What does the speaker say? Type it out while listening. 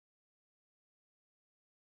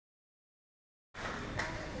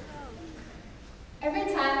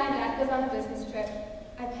Every time my dad goes on a business trip,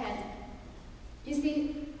 I panic. You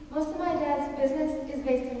see, most of my dad's business is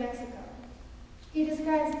based in Mexico. He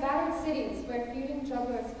describes battered cities where feuding drug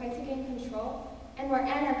lords fight to gain control and where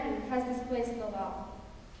anarchy has displaced the law.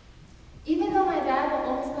 Even though my dad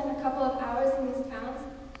will only spend a couple of hours in these towns,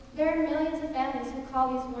 there are millions of families who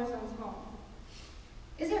call these war zones home.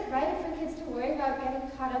 Is it right for kids to worry about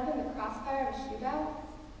getting caught up in the crossfire of a shootout?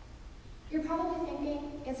 You're probably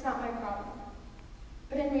thinking, it's not my problem.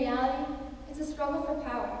 But in reality, it's a struggle for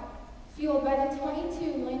power, fueled by the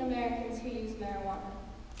 22 million Americans who use marijuana.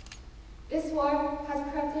 This war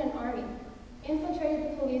has corrupted an army,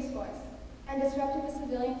 infiltrated the police force, and disrupted the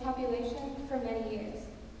civilian population for many years.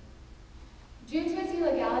 Due to its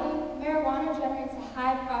illegality, marijuana generates a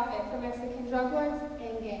high profit for Mexican drug lords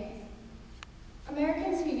and gangs.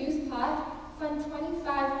 Americans who use pot fund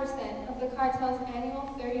 25% of the cartel's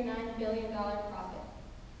annual $39 billion profit.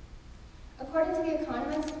 According to The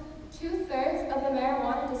Economist, 2/3 of the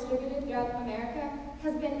marijuana distributed throughout America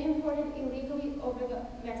has been imported illegally over the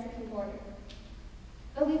Mexican border.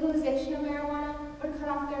 The legalization of marijuana would cut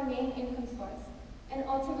off their main income source and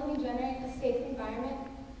ultimately generate a safe environment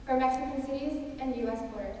for Mexican cities and U.S.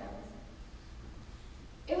 border towns.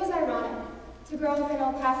 It was ironic to grow up in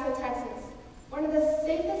El Paso, Texas, one of the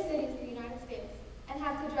safest cities in the United States, and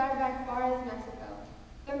have to drive back far as Mexico,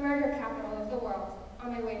 the murder capital of the world,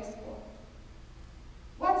 on my way to school.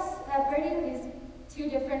 What's separating these two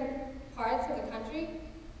different parts of the country?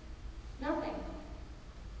 Nothing.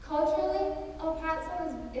 Culturally, El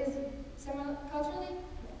Paso is similar. Culturally,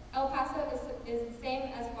 El Paso is the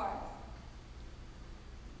same as Juarez.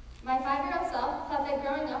 My 5-year-old self thought that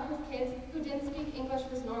growing up with kids who didn't speak English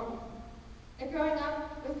was normal. That growing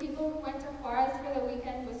up with people who went to Juarez for the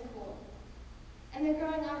weekend was cool. And that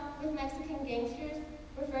growing up with Mexican gangsters,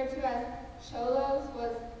 referred to as cholos,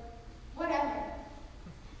 was whatever.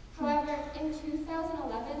 However, in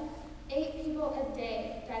 2011, 8 people a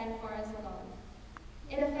day died in Juarez alone.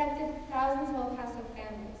 It affected thousands of El Paso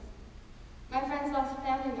families. My friends lost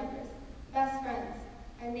family members, best friends,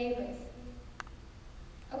 and neighbors.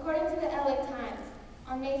 According to the LA Times,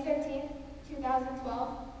 on May 13,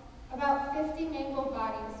 2012, about 50 mangled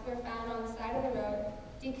bodies were found on the side of the road,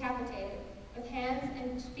 decapitated, with hands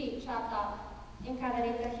and feet chopped off in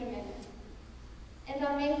Cadereyta, Jimenez. And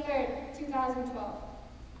on May 3, 2012,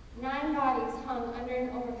 9 bodies hung under an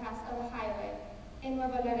overpass of a highway in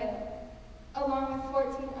Nuevo Laredo, along with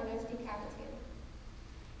 14 others decapitated.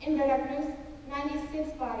 In Veracruz,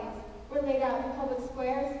 96 bodies were laid out in public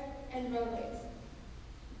squares and roadways.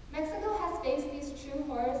 Mexico has faced these true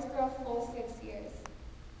horrors for a full 6 years,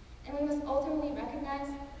 and we must ultimately recognize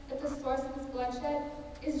that the source of this bloodshed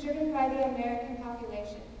is driven by the American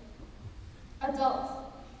population. Adults,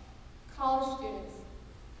 college students,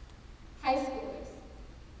 high schoolers,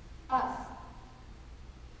 us.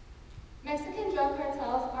 Mexican drug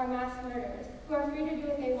cartels are mass murderers who are free to do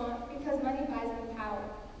what they want because money buys them power.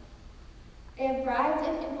 They have bribed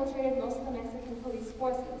and infiltrated most of the Mexican police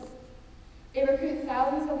forces. They recruit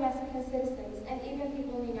thousands of Mexican citizens and even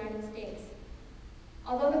people in the United States.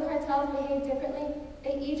 Although the cartels behave differently,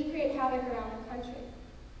 they each create havoc around the country.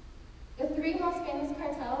 The 3 most famous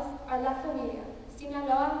cartels are La Familia,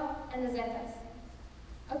 Sinaloa, and the Zetas.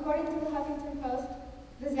 According to the Huffington Post,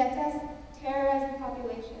 the Zetas terrorize the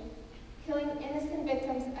population, killing innocent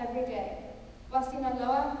victims every day, while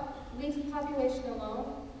Sinaloa leaves the population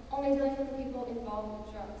alone, only dealing with the people involved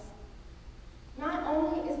with drugs. Not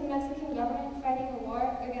only is the Mexican government fighting a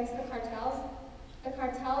war against the cartels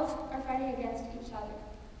are fighting against each other.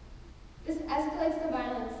 This escalates the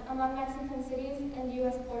violence among Mexican cities and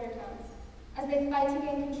U.S. border towns as they fight to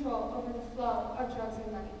gain control over the flow of drugs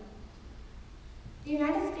and money. The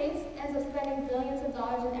United States ends up spending billions of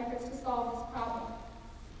dollars in efforts to solve this problem.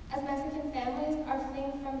 As Mexican families are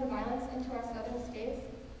fleeing from the violence into our southern states,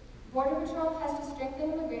 Border Patrol has to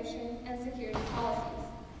strengthen immigration and security policies.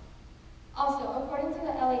 Also, according to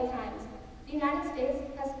the LA Times, the United States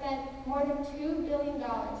has spent more than $2 billion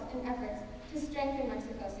in efforts to strengthen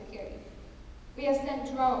Mexico's security. We have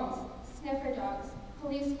sent drones, sniffer dogs,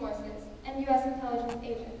 police forces, and U.S. intelligence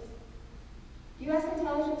agents. U.S.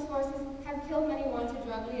 intelligence forces have killed many wanted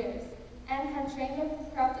drug leaders and have trained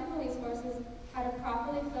the corrupted police forces how to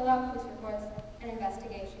properly fill out police reports and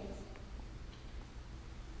investigations.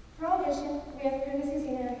 Prohibition, we have previously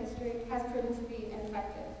seen in our history, has proven to be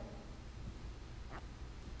ineffective.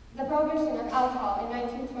 The prohibition of alcohol in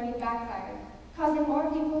 1920 backfired, causing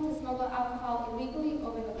more people to smuggle alcohol illegally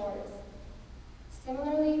over the borders.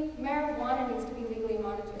 Similarly, marijuana needs to be legally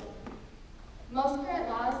monitored. Most current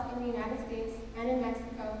laws in the United States and in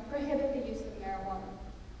Mexico prohibit the use of marijuana.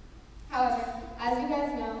 However, as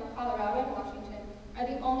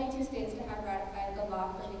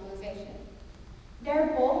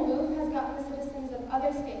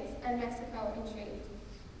other states and Mexico intrigued.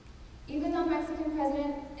 Even though Mexican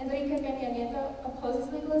President Enrique Peña Nieto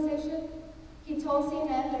opposes legalization, he told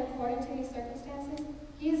CNN that according to these circumstances,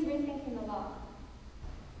 he is rethinking the law.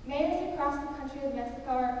 Mayors across the country of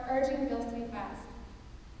Mexico are urging bills to be passed.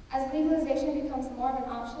 As legalization becomes more of an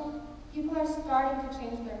option, people are starting to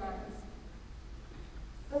change their minds.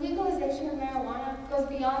 The legalization of marijuana goes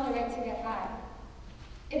beyond the right to get high.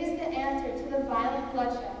 It is the answer to the violent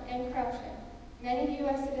bloodshed and corruption many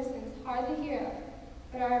U.S. citizens hardly hear of,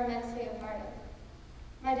 but are immensely a part of.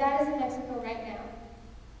 My dad is in Mexico right now.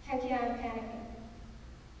 Heck yeah, I'm panicking.